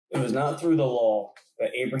was not through the law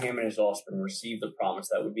that Abraham and his offspring received the promise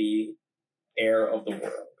that would be heir of the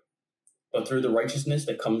world, but through the righteousness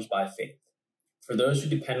that comes by faith. For those who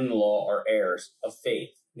depend on the law are heirs of faith,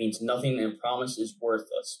 means nothing, and promise is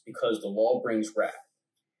worthless, because the law brings wrath.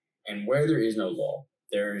 And where there is no law,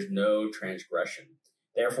 there is no transgression.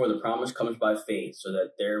 Therefore the promise comes by faith, so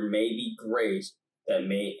that there may be grace that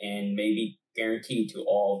may be guaranteed to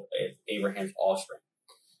all of Abraham's offspring,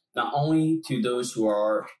 not only to those who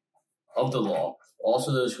are of the law, but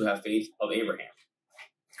also those who have faith of Abraham.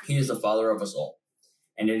 He is the father of us all.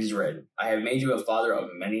 And it is written, I have made you a father of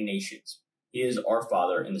many nations. He is our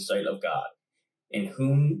father in the sight of God, in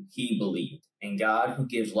whom he believed, and God who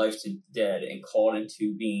gives life to the dead and called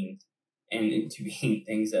into being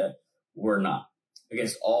things that were not.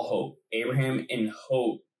 Against all hope, Abraham in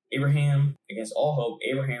hope. Yeah,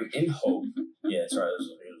 sorry, I was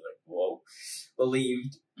like, whoa.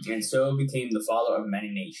 Believed, and so became the father of many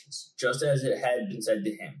nations. Just as it had been said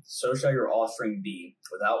to him, so shall your offspring be,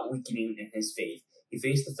 without weakening in his faith. He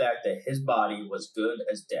faced the fact that his body was good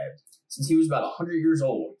as dead, since he was about 100 years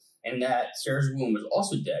old, and that Sarah's womb was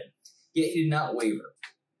also dead. Yet he did not waver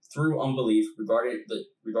through unbelief regarding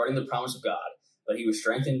the promise of God, but he was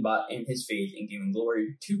strengthened in his faith and giving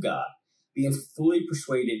glory to God, being fully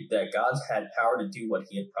persuaded that God had power to do what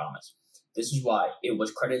he had promised. This is why it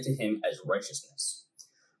was credited to him as righteousness.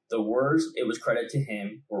 The words it was credited to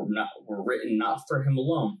him were written not for him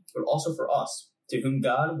alone, but also for us, to whom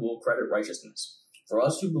God will credit righteousness. For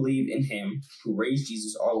us who believe in him who raised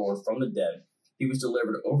Jesus our Lord from the dead, he was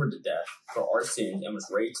delivered over to death for our sins and was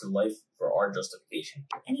raised to life for our justification.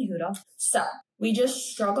 Anywho, so we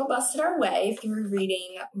just struggle busted our way through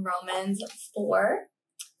reading Romans 4,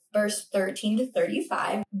 verse 13 to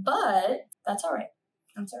 35, but that's all right.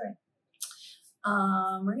 That's all right.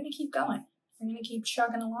 We're going to keep going. We're going to keep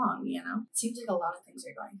chugging along, you know? It seems like a lot of things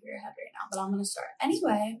are going through your head right now, but I'm going to start.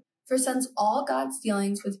 Anyway, for since all God's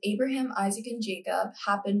dealings with Abraham, Isaac, and Jacob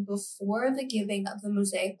happened before the giving of the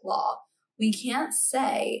Mosaic law, we can't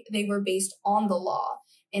say they were based on the law.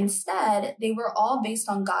 Instead, they were all based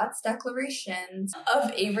on God's declarations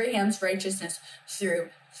of Abraham's righteousness through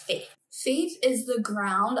faith. Faith is the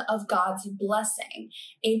ground of God's blessing.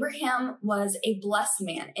 Abraham was a blessed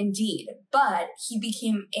man indeed, but he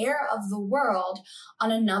became heir of the world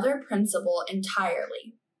on another principle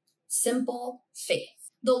entirely. Simple faith.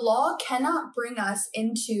 The law cannot bring us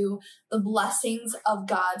into the blessings of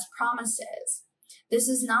God's promises. This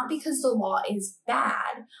is not because the law is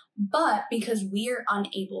bad, but because we are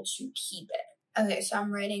unable to keep it. Okay, so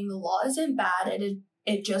I'm writing the law isn't bad.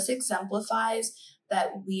 It just exemplifies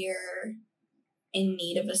that we're in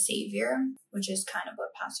need of a savior, which is kind of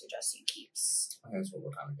what Pastor Jesse keeps I think that's what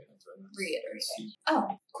we're kind of getting into. reiterating.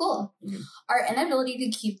 Oh, cool. Mm-hmm. Our inability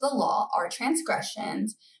to keep the law, our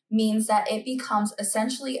transgressions, means that it becomes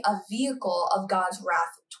essentially a vehicle of God's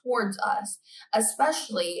wrath towards us,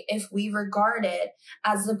 especially if we regard it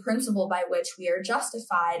as the principle by which we are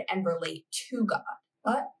justified and relate to God.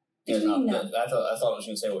 What? Yeah, no, I thought I was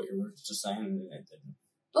going to say what you were just saying, and it didn't.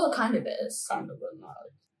 Well, it kind of is. Kind of, but not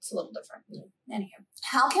like. It's a little different. Yeah. Anywho,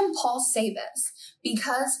 how can Paul say this?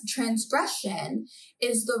 Because transgression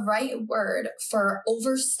is the right word for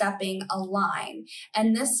overstepping a line,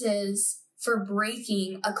 and this is for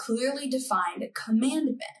breaking a clearly defined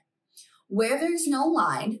commandment. Where there's no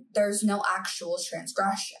line, there's no actual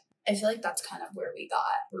transgression. I feel like that's kind of where we got,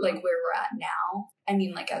 like where we're at now. I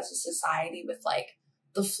mean, like as a society with like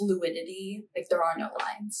the fluidity, like there are no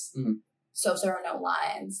lines. Mm-hmm. So if there are no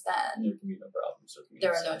lines, then There can be no problems.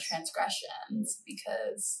 there are no transgressions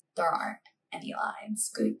because there aren't any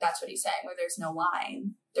lines. That's what he's saying. Where there's no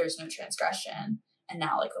line, there's no transgression. And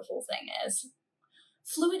now like the whole thing is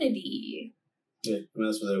fluidity. Yeah, I mean,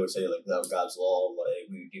 that's what they would say, like, without God's law, like,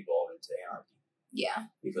 we would devolve into anarchy. Yeah.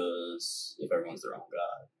 Because if everyone's their own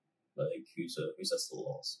God, like, who sets the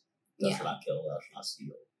laws? Thou shalt not kill, thou shalt not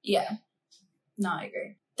steal. Yeah. No, I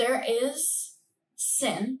agree. There is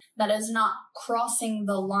sin that is not crossing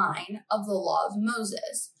the line of the law of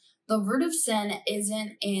Moses. The root of sin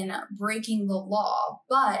isn't in breaking the law,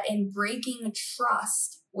 but in breaking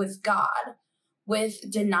trust with God,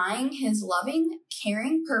 with denying his loving,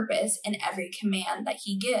 caring purpose in every command that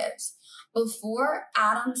he gives. Before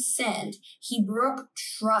Adam sinned, he broke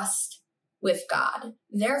trust with God.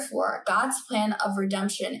 Therefore, God's plan of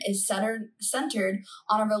redemption is centered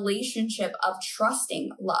on a relationship of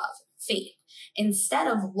trusting love, faith, instead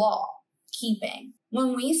of law keeping.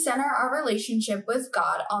 When we center our relationship with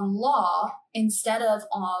God on law instead of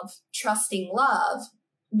trusting love,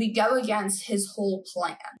 we go against his whole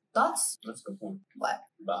plan. That's a good point. What?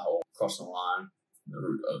 About how crossing the line, the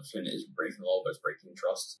root of sin is breaking the law, but it's breaking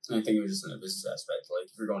trust. And I think it was just in a business aspect. Like,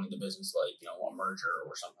 if you're going into business, like, you know, a merger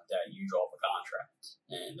or something like that, you draw up a contract,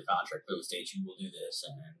 and the contract clearly states you will do this,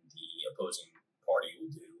 and the opposing party will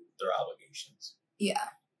do their obligations.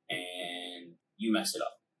 Yeah. And you mess it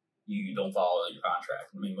up. You don't follow your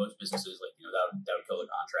contract. I mean, most businesses, like, you know, that would kill the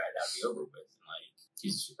contract. That would be over with. And, like,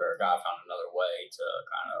 Jesus or God found another way to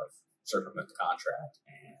kind of circumvent the contract,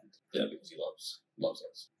 and yeah, because he loves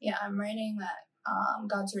us. Yeah, I'm writing that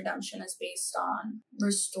God's redemption is based on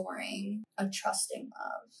restoring a trusting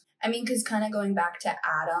love. I mean, because kind of going back to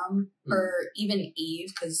Adam, or even Eve,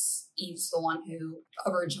 because Eve's the one who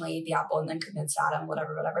originally ate the apple and then convinced Adam,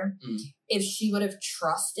 whatever. If she would have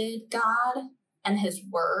trusted God and his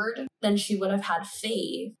word, then she would have had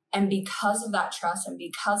faith. And because of that trust and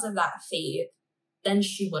because of that faith, then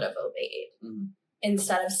she would have obeyed.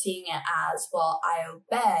 Instead of seeing it as, well, I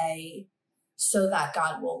obey so that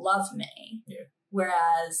God will love me. Yeah.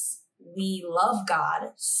 Whereas we love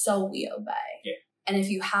God, so we obey. Yeah. And if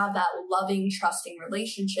you have that loving, trusting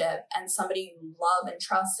relationship and somebody you love and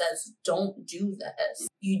trust says, don't do this,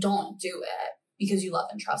 you don't do it because you love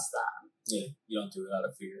and trust them. Yeah, you don't do it out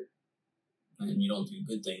of fear. And you don't do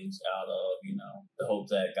good things out of, you know, the hope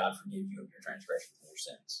that God forgives you of your transgressions and your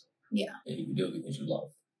sins. Yeah. And you do it because you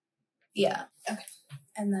love. Yeah. Okay.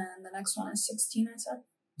 And then the next one is 16, I said?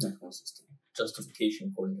 Next one is 16.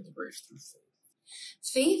 Justification according to the grace through faith.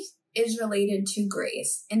 Faith is related to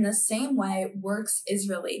grace in the same way works is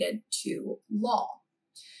related to law.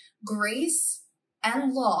 Grace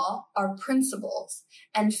and law are principles,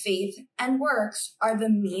 and faith and works are the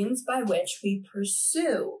means by which we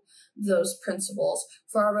pursue those principles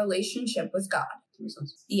for our relationship with God. Makes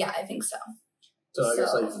sense? Yeah, I think so. So I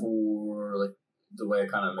guess, like, for, like, the way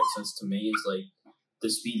it kind of makes sense to me is, like, the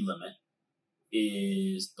speed limit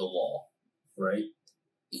is the law, right?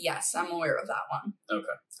 Yes, I'm aware of that one. Okay.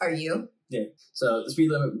 Are you? Yeah. So the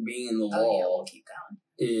speed limit being in the law we'll keep going.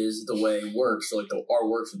 is the way it works. So, like, our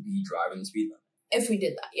works would be driving the speed limit. If we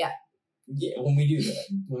did that, yeah. Yeah, when we do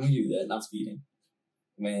that, not speeding.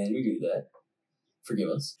 When we do that, forgive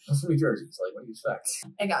us. I'm from New Jersey, so, like, what do you expect?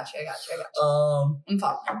 I got you. I'm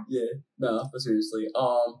following. Yeah, no, but seriously.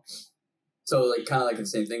 So, like, kind of like the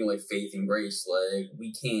same thing, like faith and grace. Like,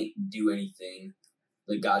 we can't do anything.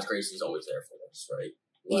 Like, God's grace is always there for us, right?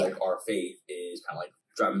 Like, our faith is kind of like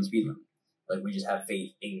driving the speed limit. Like, we just have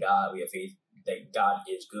faith in God. We have faith that God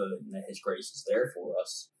is good and that his grace is there for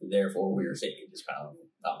us. Therefore, we are saved. It's kind of,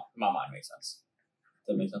 in my mind, makes sense.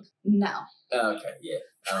 Does that make sense? No. Okay, yeah.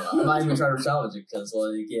 I don't know. I'm not even trying to salvage it because,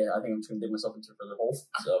 like, yeah, I think I'm just going to dig myself into a further hole.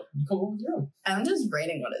 So, you come up with your own. I'm just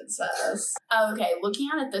reading what it says. Okay, looking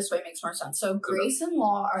at it this way makes more sense. So, grace and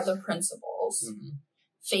law are the principles.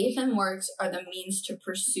 Faith and works are the means to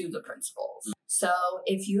pursue the principles. So,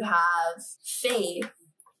 if you have faith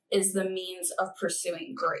is the means of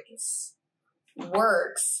pursuing grace.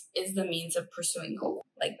 Works is the means of pursuing hope,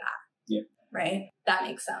 like that. Yeah. Right? That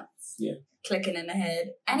makes sense. Yeah. Clicking in the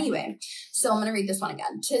head. Anyway, so I'm going to read this one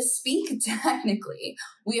again. To speak technically,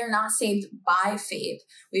 we are not saved by faith.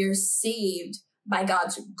 We are saved by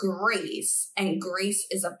God's grace, and grace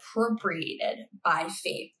is appropriated by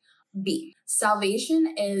faith. B.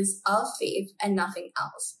 Salvation is of faith and nothing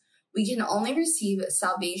else. We can only receive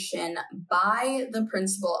salvation by the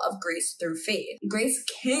principle of grace through faith. Grace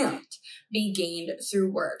can't be gained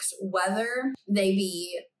through works, whether they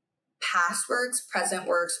be past works, present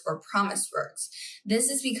works, or promised works. This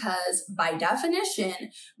is because, by definition,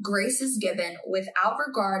 grace is given without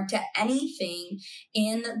regard to anything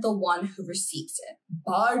in the one who receives it.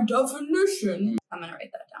 By definition. I'm going to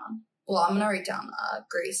write that down. Well, I'm going to write down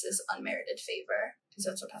grace is unmerited favor, because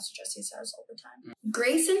that's what Pastor Jesse says all the time.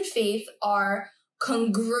 Grace and faith are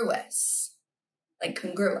congruous, like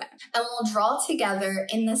congruent, and will draw together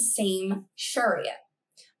in the same chariot.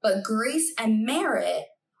 But grace and merit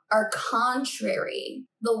are contrary,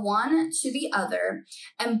 the one to the other,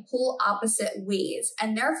 and pull opposite ways,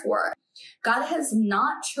 and therefore God has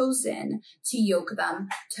not chosen to yoke them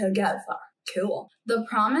together. Cool. The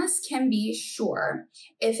promise can be sure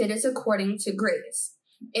if it is according to grace.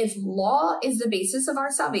 If law is the basis of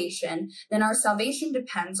our salvation, then our salvation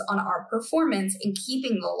depends on our performance in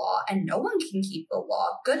keeping the law, and no one can keep the law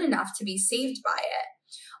good enough to be saved by it.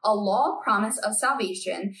 A law promise of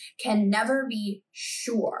salvation can never be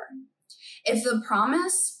sure. If the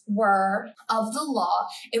promise were of the law,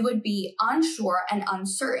 it would be unsure and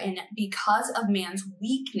uncertain because of man's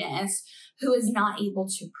weakness, who is not able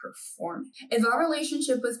to perform. If our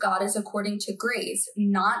relationship with God is according to grace,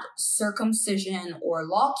 not circumcision or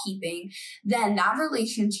law keeping, then that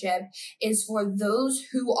relationship is for those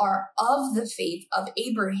who are of the faith of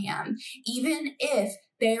Abraham, even if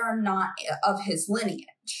they are not of his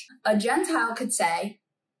lineage. A Gentile could say,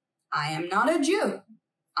 I am not a Jew.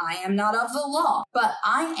 I am not of the law, but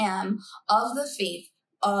I am of the faith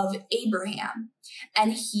of Abraham.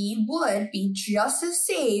 And he would be just as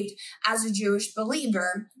saved as a Jewish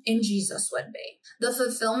believer in Jesus would be. The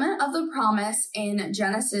fulfillment of the promise in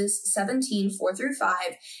Genesis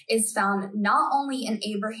 17:4-5 is found not only in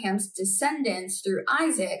Abraham's descendants through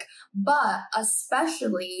Isaac, but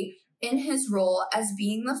especially in his role as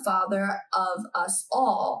being the father of us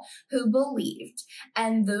all who believed.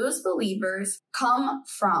 And those believers come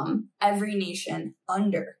from every nation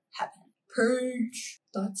under heaven. Preach.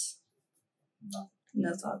 Thoughts?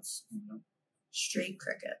 No thoughts. Mm-hmm. Straight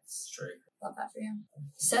crickets. Straight. Love that for you.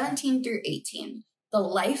 17-18. The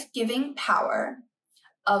life-giving power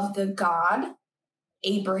of the God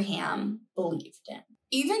Abraham believed in.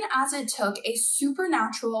 Even as it took a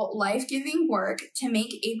supernatural life-giving work to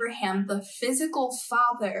make Abraham the physical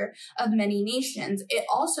father of many nations, it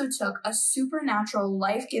also took a supernatural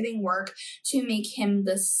life-giving work to make him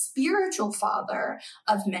the spiritual father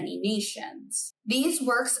of many nations. These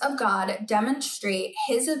works of God demonstrate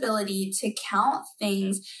his ability to count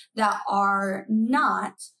things that are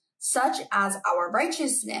not, such as our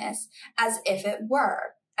righteousness, as if it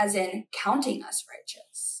were, as in counting us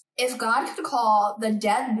righteous. If God could call the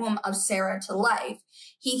dead womb of Sarah to life,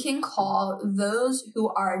 he can call those who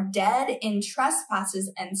are dead in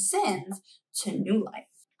trespasses and sins to new life.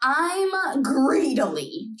 I'm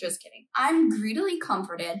greedily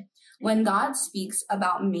comforted when God speaks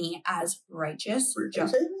about me as righteous.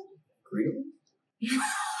 Greedily?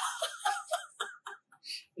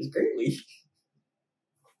 It's greatly.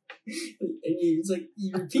 And it's like,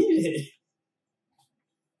 you repeated it.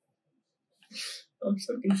 I'm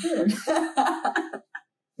so concerned.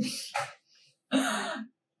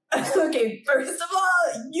 Okay, first of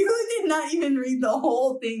all, you did not even read the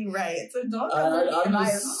whole thing right, so don't come with me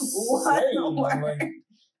by one word. Like,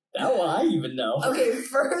 that one I even know. Okay,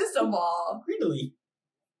 first of all, Really?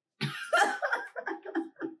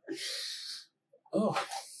 Oh,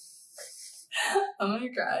 I'm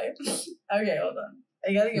gonna cry. Okay, hold on.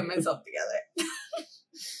 I gotta get myself together.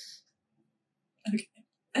 Okay.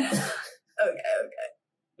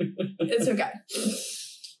 Okay. It's okay.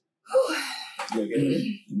 You okay?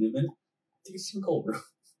 You need a minute? Take some cold, bro.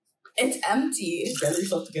 It's empty. Gather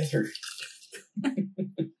yourself together.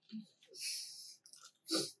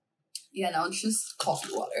 Yeah, no, it's just coffee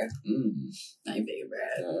water. My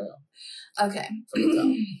favorite. Yeah. Okay.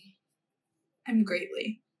 I'm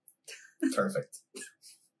greatly. Perfect.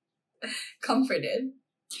 Comforted.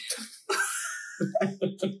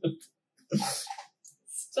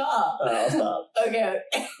 Stop. I'll stop. Okay.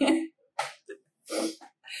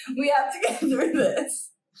 We have to get through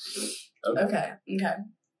this. Okay.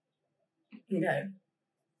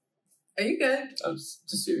 Are you good? I'm just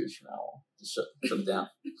serious from now on. Just shut it down.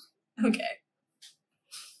 Okay.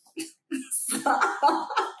 Stop.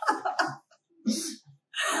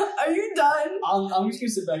 Are you done? I'm just gonna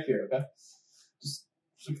sit back here, okay? Just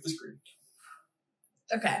look at the screen.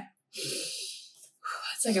 Okay.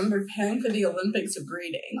 It's like I'm preparing for the Olympics of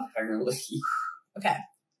reading. Not apparently. Okay.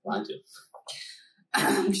 Mine too.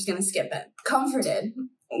 I'm just gonna skip it. Comforted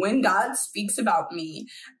when God speaks about me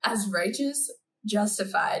as righteous,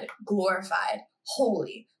 justified, glorified,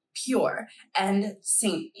 holy, pure, and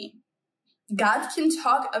saintly. God can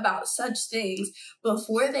talk about such things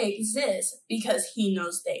before they exist because he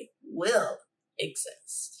knows they will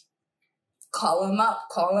exist. Call them up,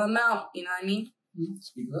 call them out, you know what I mean?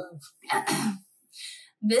 Speak love.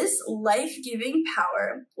 This life-giving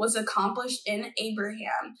power was accomplished in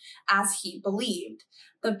Abraham as he believed.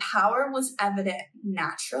 The power was evident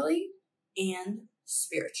naturally and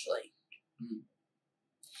spiritually.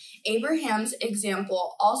 Abraham's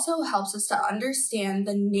example also helps us to understand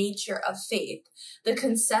the nature of faith. The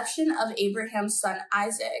conception of Abraham's son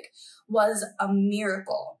Isaac was a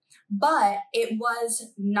miracle, but it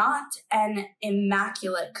was not an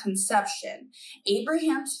immaculate conception.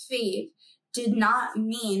 Abraham's faith did not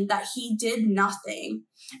mean that he did nothing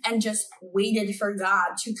and just waited for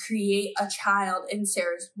God to create a child in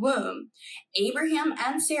Sarah's womb. Abraham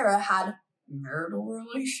and Sarah had marital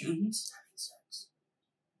relations.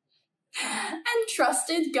 and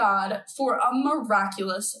trusted God for a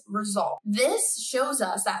miraculous result. This shows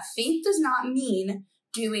us that faith does not mean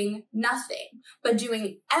doing nothing, but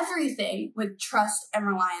doing everything with trust and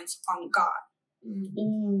reliance on God.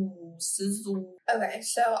 Ooh, sizzle. Okay,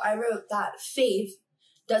 so I wrote that faith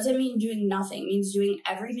doesn't mean doing nothing. It means doing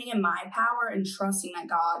everything in my power and trusting that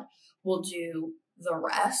God will do the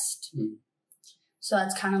rest. So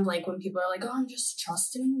that's kind of like when people are like, oh, I'm just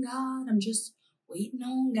trusting in God. I'm just waiting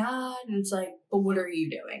on God. And it's like, but what are you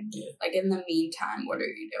doing? Yeah. Like in the meantime, what are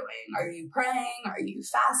you doing? Are you praying? Are you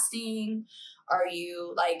fasting? Are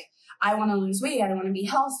you like, I want to lose weight. I want to be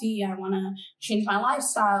healthy. I want to change my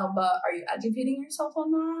lifestyle. But are you educating yourself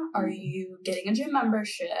on that? Are you getting a gym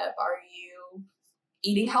membership? Are you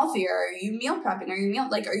eating healthier? Are you meal prepping? Are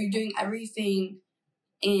you doing everything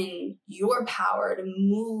in your power to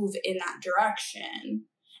move in that direction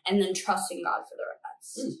and then trusting God for the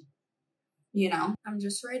rest? You know, I'm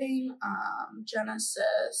just writing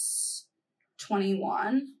Genesis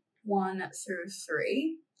 21, 1 through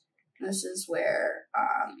 3. This is where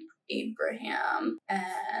Abraham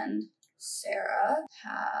and Sarah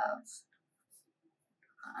have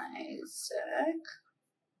Isaac.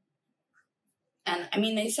 And I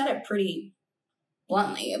mean, they said it pretty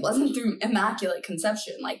bluntly. It wasn't through immaculate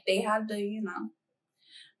conception. Like, they had to, you know,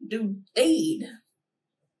 do deed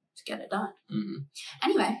to get it done.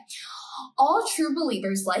 Anyway, all true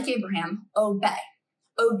believers, like Abraham, obey.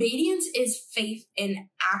 Obedience is faith in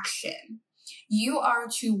action. You are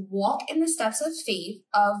to walk in the steps of faith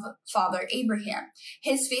of Father Abraham.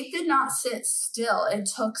 His faith did not sit still. It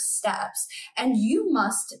took steps. And you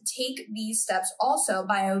must take these steps also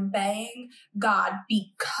by obeying God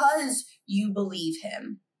because you believe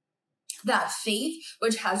him. That faith,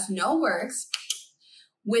 which has no works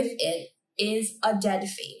with it, is a dead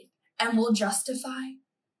faith and will justify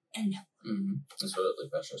and That's what the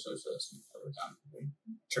pressure says every time.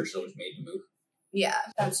 Church is always made to move. Yeah,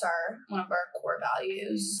 that's one of our core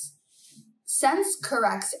values. Sense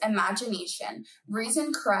corrects imagination.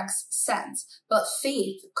 Reason corrects sense. But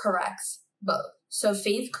faith corrects both. So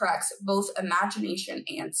faith corrects both imagination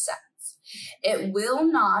and sense. It will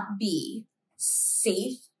not be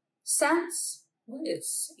safe sense. What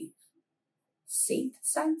is safe? Safe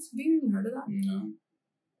sense? Have you even heard of that? No.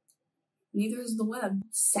 Neither is the web.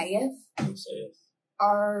 Saith. Saith.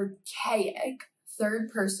 Archaic.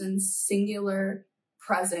 Third person singular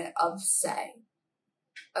present of say.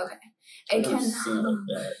 Okay. It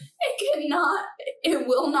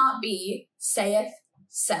will not be saith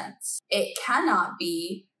sense. It cannot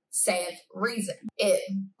be saith reason. It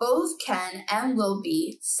both can and will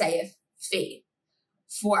be saith faith.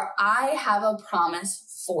 For I have a promise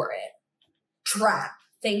for it. Trap.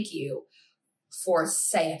 Thank you for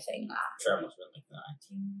saying that. Trap must have been like the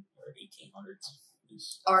 19 or 1800s.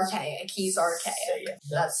 Archaic. He's archaic.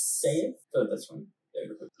 That's saith? Oh, that's one.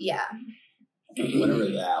 Yeah. Whenever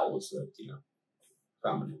the owl was like, you know,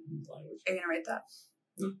 prominent in language. Are you going to write that?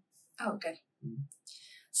 No. Oh, good.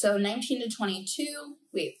 So 19 to 22.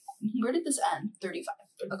 Wait, where did this end? 35.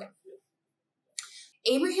 Okay.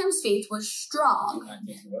 Abraham's faith was strong.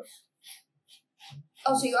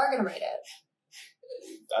 Oh, so you are going to write it?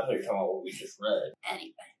 I thought you were talking about what we just read.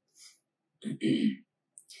 Anyway.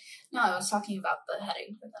 No, I was talking about the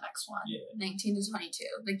heading for the next one. Yeah. 19 to 22.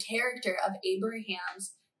 The character of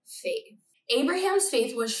Abraham's faith. Abraham's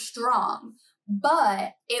faith was strong,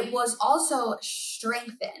 but it was also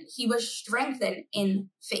strengthened. He was strengthened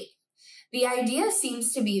in faith. The idea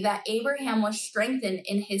seems to be that Abraham was strengthened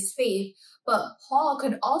in his faith, but Paul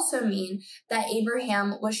could also mean that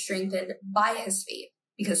Abraham was strengthened by his faith,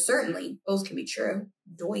 because certainly both can be true.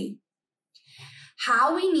 Doi.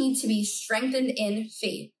 How we need to be strengthened in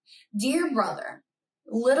faith. Dear brother,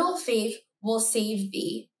 little faith will save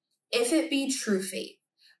thee, if it be true faith.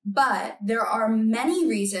 But there are many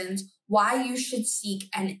reasons why you should seek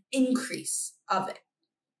an increase of it.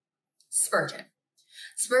 Spurgeon.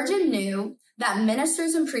 Spurgeon knew that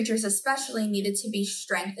ministers and preachers especially needed to be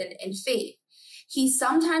strengthened in faith. He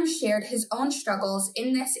sometimes shared his own struggles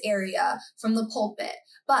in this area from the pulpit,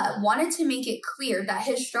 but wanted to make it clear that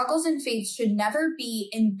his struggles in faith should never be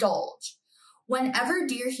indulged. Whenever,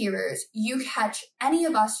 dear hearers, you catch any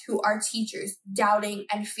of us who are teachers doubting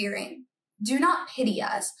and fearing, do not pity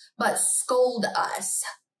us, but scold us.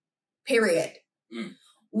 Period.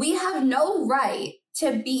 We have no right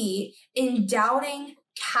to be in doubting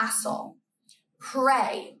castle.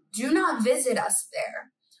 Pray, do not visit us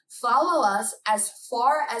there. Follow us as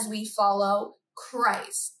far as we follow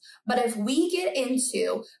Christ. But if we get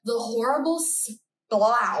into the horrible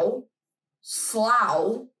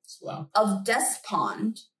slough of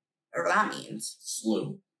despond, whatever that means.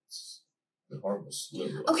 Slough. The heart was slow.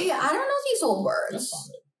 Okay, I don't know these old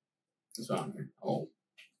words. That's fine. Oh.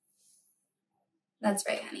 That's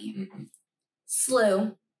right, honey. Mm-hmm.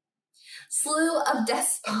 Slew of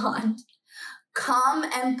despond, come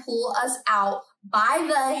and pull us out by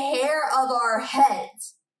the hair of our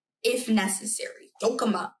heads, if necessary. Don't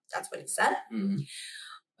come up. That's what he said. Mm-hmm.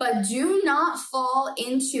 But do not fall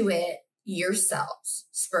into it yourselves.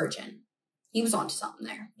 Spurgeon. He was onto something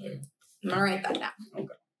there. Yeah. I'm going to write that down.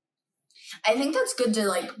 Okay. I think that's good to,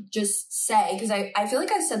 like, just say, because I feel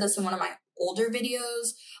like I said this in one of my older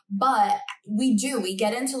videos, but we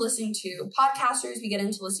get into listening to podcasters, we get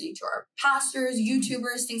into listening to our pastors,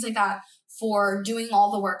 YouTubers, things like that, for doing all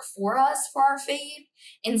the work for us, for our faith,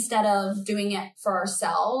 instead of doing it for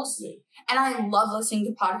ourselves. Yeah. And I love listening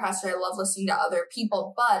to podcasts, I love listening to other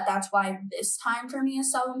people, but that's why this time for me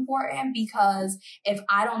is so important, because if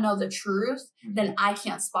I don't know the truth, then I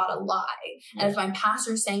can't spot a lie. Yeah. And if my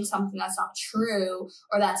pastor's saying something that's not true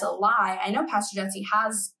or that's a lie, I know Pastor Jesse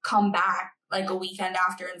has come back like a weekend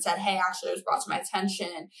after and said, hey, actually it was brought to my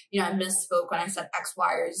attention, I misspoke when I said X,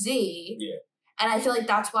 Y, or Z. Yeah. And I feel like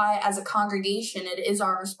that's why, as a congregation, it is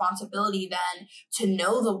our responsibility then to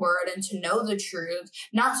know the word and to know the truth,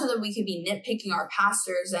 not so that we could be nitpicking our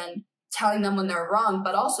pastors and telling them when they're wrong,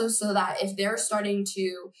 but also so that if they're starting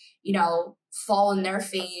to, fall in their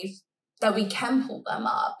faith, that we can pull them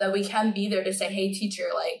up, that we can be there to say, hey, teacher,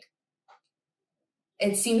 like,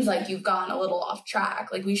 it seems like you've gone a little off track.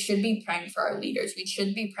 Like, we should be praying for our leaders. We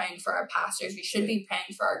should be praying for our pastors. We should be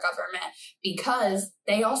praying for our government, because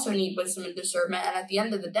they also need wisdom and discernment. And at the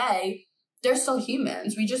end of the day, they're still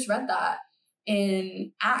humans. We just read that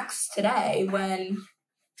in Acts today when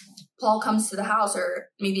Paul comes to the house, or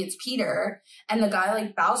maybe it's Peter, and the guy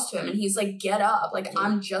like bows to him and he's like, get up. Like,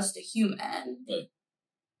 I'm just a human. Yeah.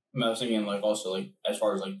 I was thinking, like, also, like, as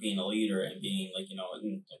far as, like, being a leader and being, like, in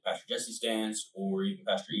like Pastor Jesse's stance, or even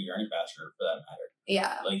Pastor E, or any pastor, for that matter.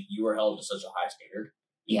 Yeah. Like, you are held to such a high standard,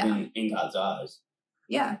 even in God's eyes.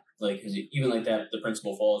 Yeah. Like, because even, like, that, the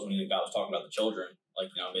principle falls when God was talking about the children.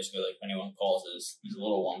 Like, basically, like, if anyone causes these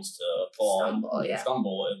little ones to fall and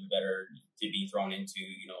stumble, it would be better to be thrown into,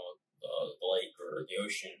 the lake or the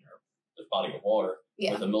ocean or the body of water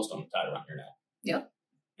with a millstone tied around your neck. Yep.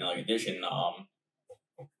 And, like, addition,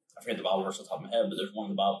 I forget the Bible verse on the top of my head, but there's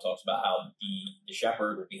one in the Bible that talks about how the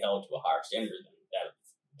shepherd would be held to a higher standard than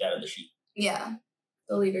that of the sheep. Yeah.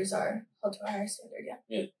 The leaders are held to a higher standard,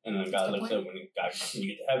 Yeah. And then God, like, said, when you get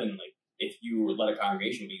to heaven, like, if you let a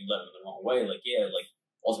congregation be led in the wrong way, like,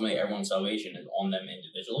 ultimately everyone's salvation is on them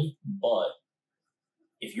individually. But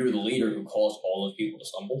if you're the leader who caused all those people to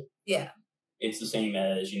stumble, it's the same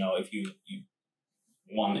as, if you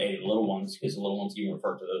one, the little ones, because the little ones even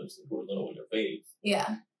refer to those who are little in their faith.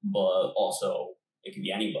 Yeah. But also, it could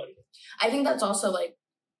be anybody. I think that's also, like,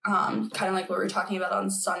 kind of like what we were talking about on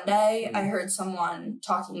Sunday. I heard someone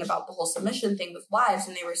talking about the whole submission thing with wives,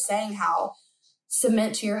 and they were saying how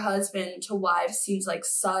submit to your husband to wives seems like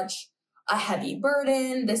such a heavy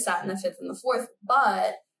burden, this, that, and the fifth and the fourth,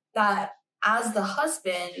 but that as the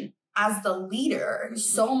husband, as the leader,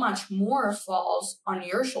 so much more falls on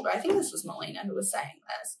your shoulder. I think this was Melina who was saying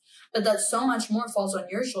this, but that so much more falls on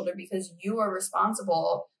your shoulder because you are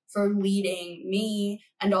responsible for leading me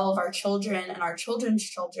and all of our children and our children's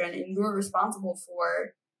children, and you're responsible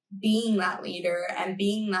for being that leader and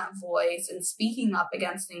being that voice and speaking up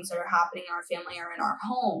against things that are happening in our family or in our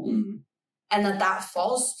home, and that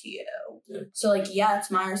falls to you. Yeah. So, like,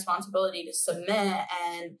 it's my responsibility to submit,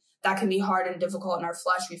 and that can be hard and difficult in our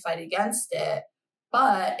flesh. We fight against it.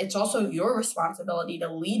 But it's also your responsibility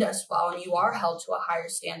to lead us well, and you are held to a higher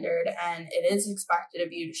standard, and it is expected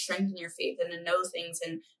of you to strengthen your faith and to know things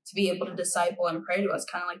and to be able to disciple and pray to us,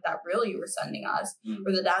 kind of like that reel you were sending us,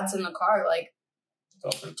 where the dad's in the car, like,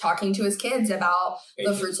 talking to his kids about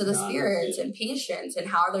the fruits of the spirits and patience and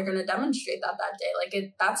how they're going to demonstrate that day.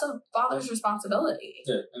 Like, that's a father's responsibility.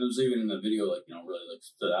 Yeah, and it was even in the video, like, really, like,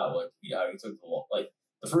 stood out, like, he took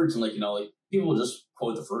the fruits, and, like, like, people just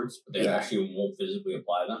quote the fruits, but they actually won't physically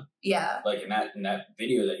apply them. Yeah. Like, in that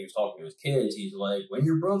video that he was talking to his kids, he's like, when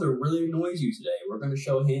your brother really annoys you today, we're going to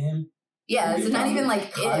show him. Yeah, it's not even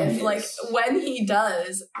like kindness. If, like, when he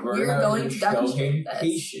does, we're going to demonstrate this.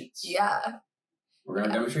 Patience. Yeah. We're going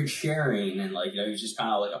to demonstrate sharing, and, like, he was just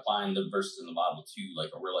kind of, like, applying the verses in the Bible to,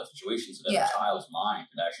 like, a real-life situation so that a child's mind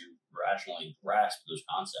could actually rationally grasp those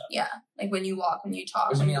concepts. Yeah, like, when you walk, when you talk.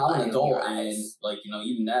 Because, I'm an adult, and, like,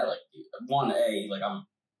 even that, like, like, I'm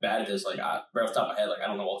bad at this, like, right off the top of my head, like, I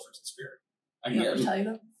don't know all the fruits of the Spirit. I can tell you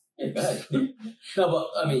them? Yeah, go ahead. No, but,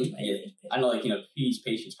 I know, like, peace,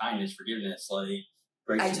 patience, kindness, forgiveness, like,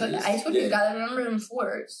 graciousness. I told you, you gotta remember them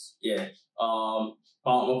fours. Yeah.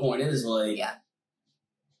 My point is, like, Yeah.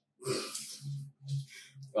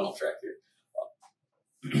 Going off track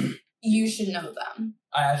here. You should know them.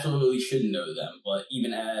 I absolutely should know them, but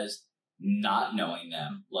even as not knowing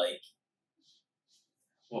them, like,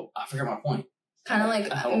 well, I forgot my point. Kind of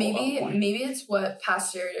like maybe it's what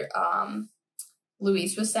Pastor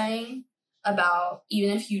Luis was saying about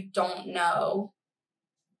even if you don't know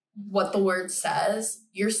what the word says,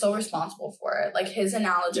 you're still responsible for it. Like his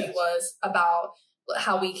analogy was about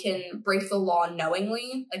how we can break the law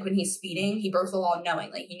knowingly. Like when he's speeding, he broke the law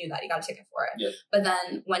knowingly. He knew that. He got a ticket for it. Yes. But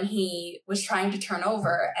then when he was trying to turn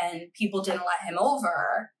over and people didn't let him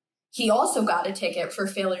over, he also got a ticket for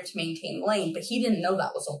failure to maintain lane, but he didn't know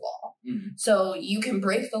that was a law. Mm-hmm. So you can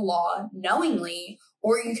break the law knowingly,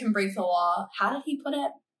 or you can break the law. How did he put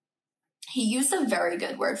it? He used a very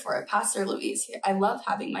good word for it. Pastor Luis here. I love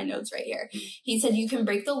having my notes right here. He said you can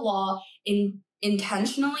break the law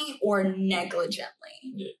intentionally or negligently.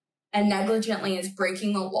 Yeah. And negligently is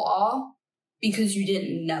breaking the law because you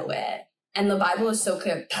didn't know it. And the Bible is so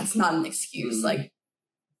clear. That's not an excuse. Mm-hmm. Like,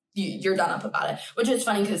 you're done up about it. Which is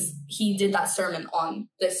funny because he did that sermon on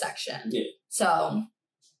this section. Yeah. So.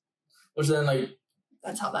 Which then, like.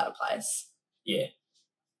 That's how that applies. Yeah.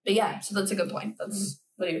 But yeah, so that's a good point. That's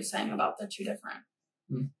what he was saying about the two different.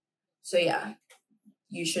 Mm-hmm. So yeah,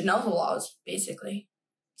 you should know the laws, basically.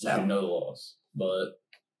 So. You should know the laws. But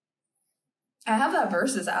I have that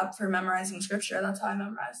verses app for memorizing scripture. That's how I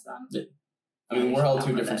memorize them. Yeah. I mean, we're held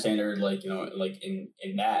to a different standard, like, like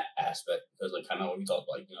in that aspect, because, like, kind of what we talked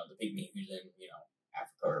about, like, the pygmy who's in,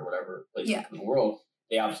 Africa or whatever place in the world,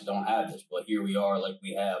 they obviously don't have this, but here we are, like,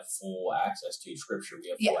 we have full access to scripture, we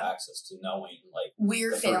have full access to knowing, like...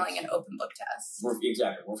 We're failing an open book test. We're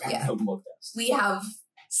failing an open book test. We have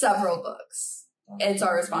several books. It's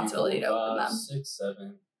our responsibility to open them. 6,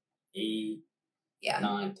 7, 8...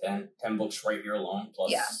 9, 10 books right here alone,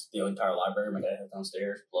 plus the entire library my dad has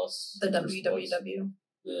downstairs, plus the www.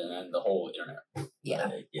 And the whole internet. Yeah.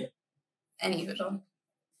 Yeah. Any video.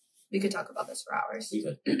 We could talk about this for hours. We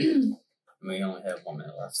could. We only have 1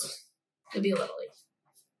 minute left. It'd be a little late.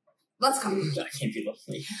 Let's come. I can't be a little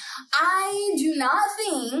late. I do not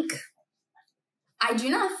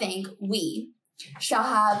think we shall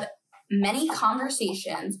have many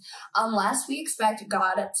conversations unless we expect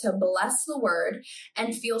God to bless the word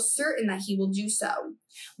and feel certain that he will do so.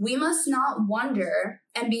 We must not wonder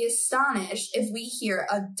and be astonished if we hear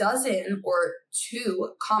a dozen or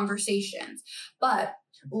 2 conversations, but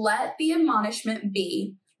let the admonishment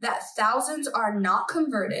be that thousands are not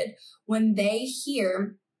converted when they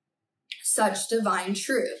hear such divine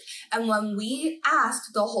truth, and when we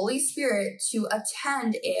ask the Holy Spirit to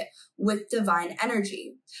attend it with divine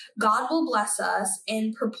energy. God will bless us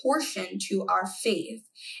in proportion to our faith.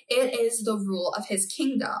 It is the rule of his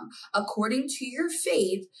kingdom. According to your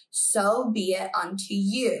faith, so be it unto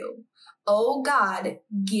you. O God,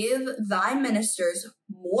 give thy ministers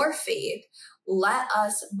more faith. Let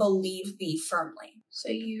us believe thee firmly. So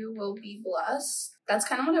you will be blessed. That's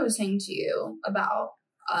kind of what I was saying to you about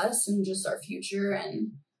us and just our future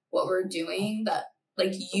and what we're doing, that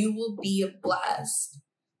like you will be blessed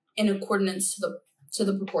in accordance to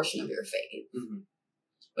the proportion of your faith. Mm-hmm.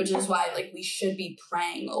 Which is why like we should be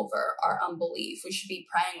praying over our unbelief. We should be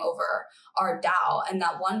praying over our doubt. And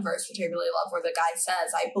that one verse which I really love where the guy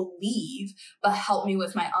says, I believe, but help me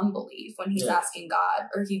with my unbelief, when he's asking God,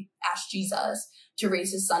 or he asked Jesus to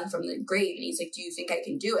raise his son from the grave, and he's like, do you think I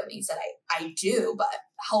can do it? And he said, I do, but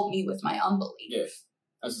help me with my unbelief. Yeah.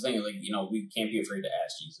 That's the thing, like, we can't be afraid to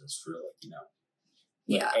ask Jesus for,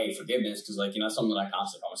 like, forgiveness, because, like, that's something that I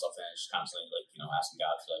constantly find myself in, just constantly, like, asking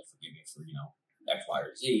God to, like, forgive me for, X, Y,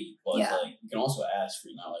 or Z, but, like, you can also ask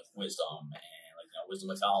for, like, wisdom, and, like,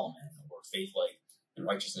 wisdom like Solomon, or faith, like, and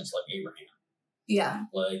righteousness like Abraham. Yeah.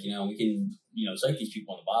 Like, we can, cite these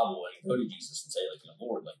people in the Bible and go to Jesus and say, like,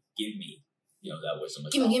 Lord, like, give me, that wisdom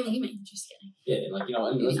like Give me. Just kidding. Yeah, and, like,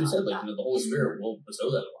 and as we said, like, the Holy Spirit will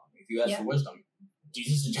bestow that upon you. If you ask for wisdom,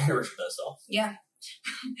 Jesus is generous with that stuff. Yeah.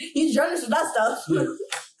 He's generous with that stuff.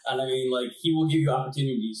 And I mean, like, he will give you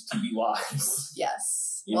opportunities to be wise.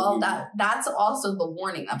 Yes. That's also the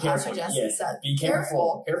warning that Pastor Jesse said. Be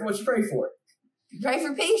careful. Careful what you pray for. Pray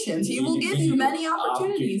for patience. He will give you many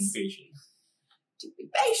opportunities. To be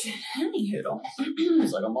patient. Anywho.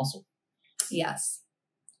 It's like a muscle. Yes.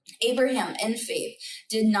 Abraham, in faith,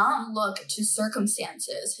 did not look to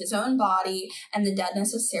circumstances, his own body, and the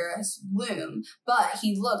deadness of Sarah's womb, but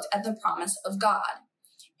he looked at the promise of God.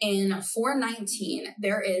 in 4:19,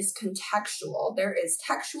 there is textual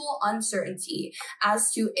uncertainty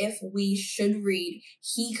as to if we should read,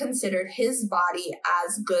 he considered his body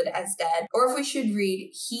as good as dead, or if we should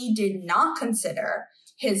read, he did not consider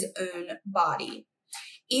his own body.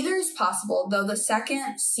 Either is possible, though the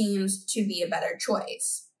second seems to be a better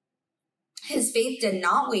choice. His faith did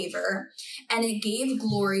not waver, and it gave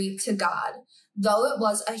glory to God. Though it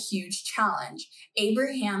was a huge challenge,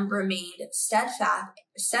 Abraham remained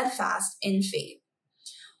steadfast in faith.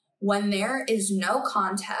 When there is no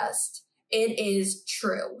contest, it is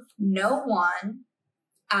true. No one,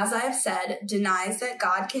 as I have said, denies that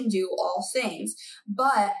God can do all things.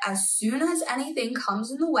 But as soon as anything comes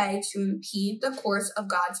in the way to impede the course of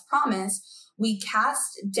God's promise, we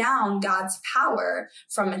cast down God's power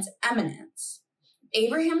from its eminence.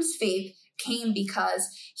 Abraham's faith came because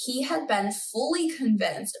he had been fully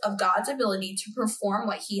convinced of God's ability to perform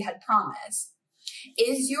what he had promised.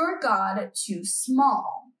 Is your God too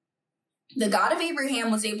small? The God of Abraham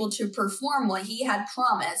was able to perform what he had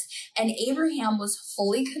promised, and Abraham was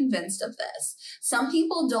fully convinced of this. Some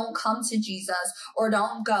people don't come to Jesus or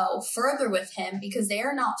don't go further with him because they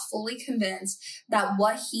are not fully convinced that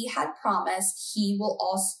what he had promised, he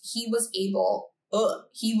was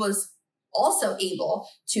also able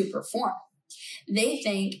to perform. They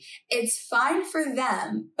think it's fine for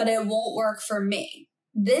them, but it won't work for me.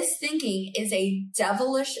 This thinking is a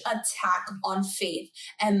devilish attack on faith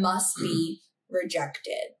and must be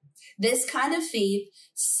rejected. This kind of faith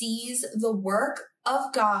sees the work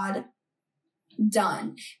of God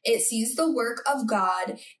done. It sees the work of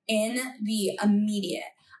God in the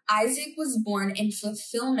immediate. Isaac was born in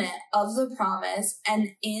fulfillment of the promise and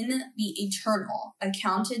in the eternal,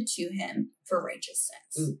 accounted to him for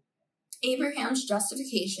righteousness. Abraham's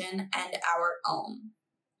justification and our own.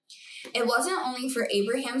 It wasn't only for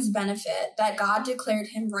Abraham's benefit that God declared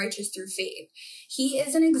him righteous through faith. He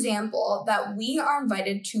is an example that we are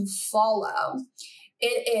invited to follow.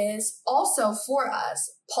 It is also for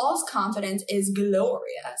us. Paul's confidence is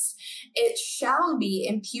glorious. It shall be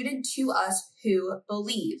imputed to us who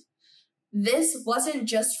believe. This wasn't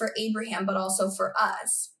just for Abraham, but also for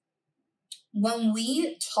us. When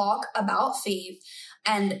we talk about faith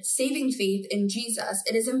and saving faith in Jesus,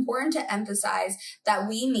 it is important to emphasize that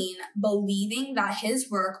we mean believing that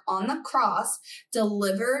his work on the cross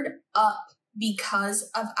delivered up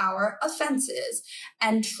because of our offenses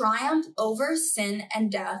and triumphed over sin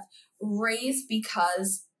and death, raised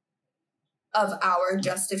because of our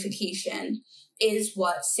justification, is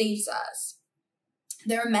what saves us.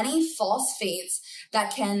 There are many false faiths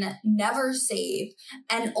that can never save,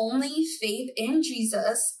 and only faith in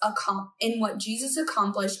Jesus, in what Jesus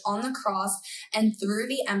accomplished on the cross and through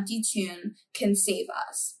the empty tomb, can save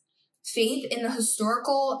us. Faith in the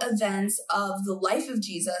historical events of the life of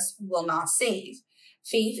Jesus will not save.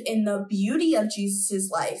 Faith in the beauty of Jesus'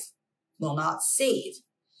 life will not save.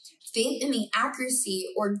 Faith in the accuracy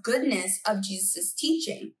or goodness of Jesus'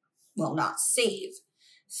 teaching will not save.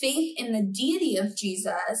 Faith in the deity of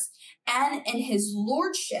Jesus and in his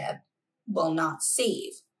lordship will not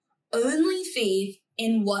save. Only faith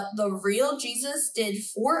in what the real Jesus did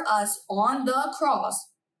for us on the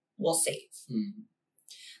cross will save.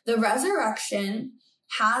 The resurrection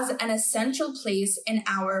has an essential place in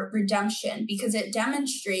our redemption because it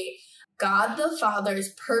demonstrates God the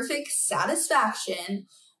Father's perfect satisfaction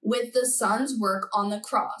with the Son's work on the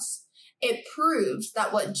cross. It proves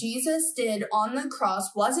that what Jesus did on the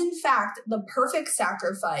cross was in fact the perfect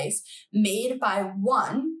sacrifice made by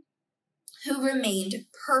one who remained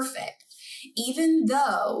perfect, even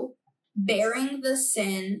though bearing the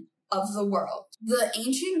sin of the world. The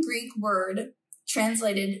ancient Greek word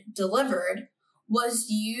translated delivered was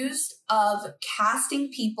used of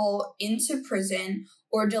casting people into prison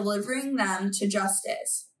or delivering them to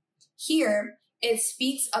justice. Here, it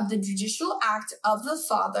speaks of the judicial act of the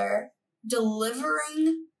Father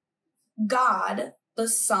delivering God, the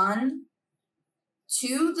Son,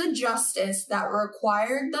 to the justice that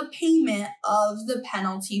required the payment of the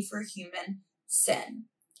penalty for human sin.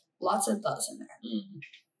 Lots of those in there.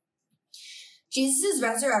 Jesus'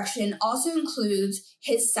 resurrection also includes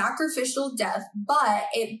his sacrificial death, but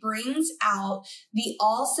it brings out the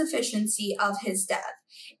all-sufficiency of his death.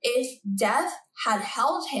 If death had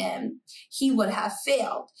held him, he would have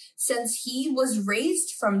failed. Since he was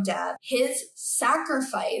raised from death, his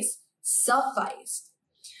sacrifice sufficed.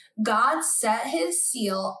 God set his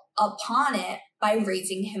seal upon it by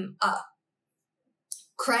raising him up.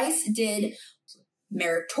 Christ did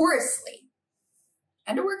meritoriously.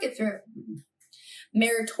 I had to work it through.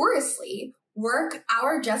 Meritoriously work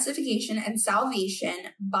our justification and salvation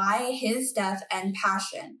by his death and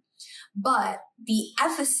passion, but the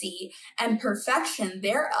efficacy and perfection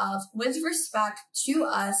thereof with respect to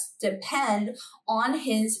us depend on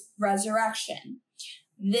his resurrection.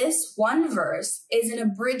 This one verse is an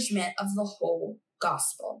abridgment of the whole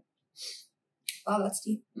gospel. Wow, that's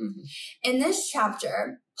deep. Mm-hmm. In this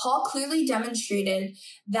chapter, Paul clearly demonstrated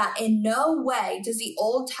that in no way does the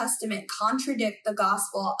Old Testament contradict the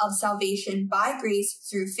gospel of salvation by grace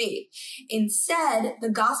through faith. Instead, the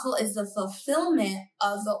gospel is the fulfillment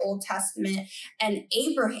of the Old Testament, and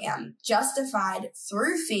Abraham, justified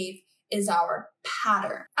through faith, is our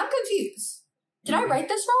pattern. I'm confused. Did I write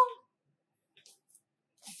this wrong?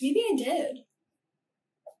 Maybe I did.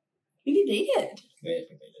 Maybe they did. Yeah, I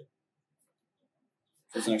think they did.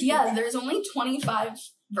 What's the next Yeah, page? there's only 25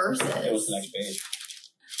 verses. It was the next page.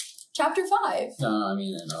 Chapter 5. No, I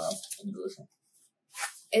mean in the devotional.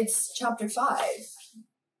 It's chapter 5.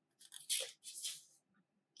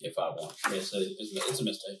 Yeah, 5-1. Yeah, it's a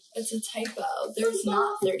mistake. It's a typo. There's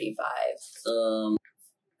not 35.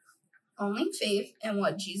 Only faith in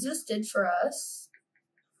what Jesus did for us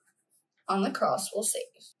on the cross will save.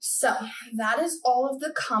 So, that is all of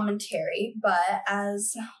the commentary, but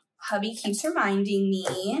as hubby keeps reminding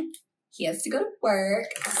me, he has to go to work.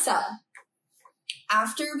 So,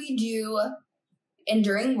 after we do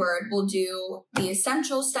Enduring Word, we'll do the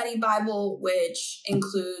Essential Study Bible, which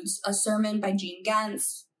includes a sermon by Gene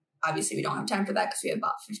Gentz. Obviously, we don't have time for that because we have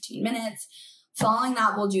about 15 minutes. Following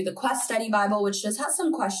that, we'll do the Quest Study Bible, which just has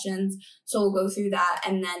some questions, so we'll go through that.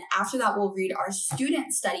 And then after that, we'll read our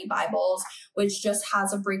Student Study Bibles, which just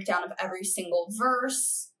has a breakdown of every single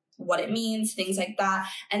verse, what it means, things like that.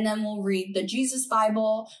 And then we'll read the Jesus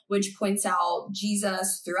Bible, which points out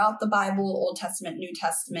Jesus throughout the Bible, Old Testament, New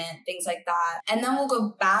Testament, things like that. And then we'll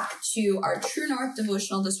go back to our True North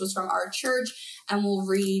devotional. This was from our church, and we'll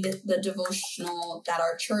read the devotional that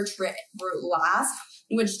our church wrote last,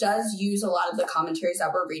 which does use a lot of the commentaries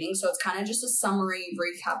that we're reading. So it's kind of just a summary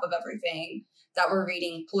recap of everything that we're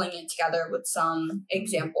reading, pulling it together with some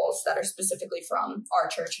examples that are specifically from our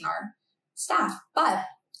church and our staff. But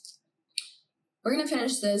we're going to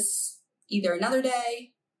finish this either another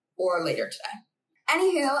day or later today.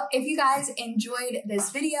 Anywho, if you guys enjoyed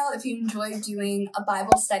this video, if you enjoyed doing a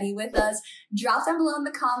Bible study with us, drop down below in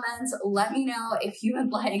the comments. Let me know if you would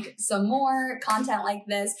like some more content like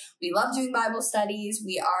this. We love doing Bible studies.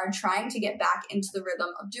 We are trying to get back into the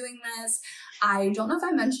rhythm of doing this. I don't know if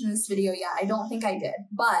I mentioned in this video yet. I don't think I did,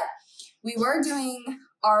 but we were doing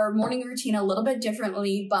our morning routine a little bit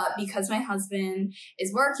differently, but because my husband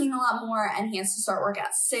is working a lot more and he has to start work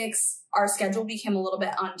at 6, our schedule became a little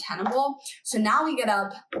bit untenable. So now we get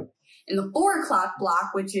up in the 4 o'clock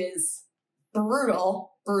block, which is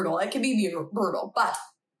brutal. It can be brutal, but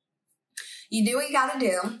you do what you gotta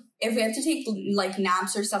do. If we have to take like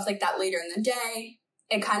naps or stuff like that later in the day,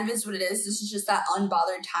 it kind of is what it is. This is just that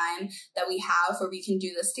unbothered time that we have where we can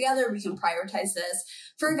do this together. We can prioritize this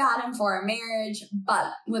for God and for our marriage.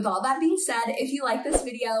 But with all that being said, if you like this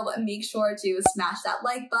video, make sure to smash that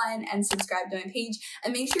like button and subscribe to my page.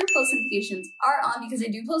 And make sure your post notifications are on because I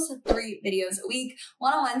do post 3 videos a week.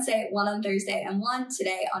 1 on Wednesday, 1 on Thursday, and 1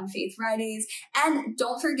 today on Faith Fridays. And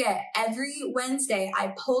don't forget, every Wednesday,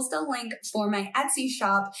 I post a link for my Etsy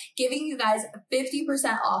shop, giving you guys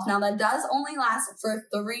 50% off. Now, that does only last for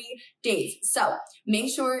 3 days. So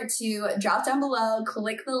make sure to drop down below,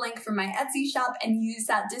 click the link for my Etsy shop, and use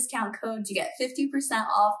that discount code to get 50%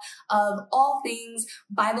 off of all things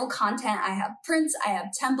Bible content. I have prints, I have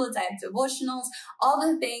templates, I have devotionals, all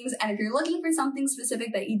the things. And if you're looking for something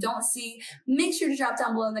specific that you don't see, make sure to drop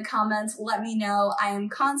down below in the comments. Let me know. I am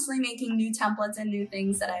constantly making new templates and new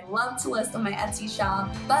things that I love to list on my Etsy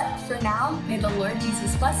shop. But for now, may the Lord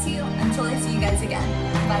Jesus bless you until I see you guys again.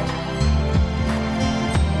 Bye.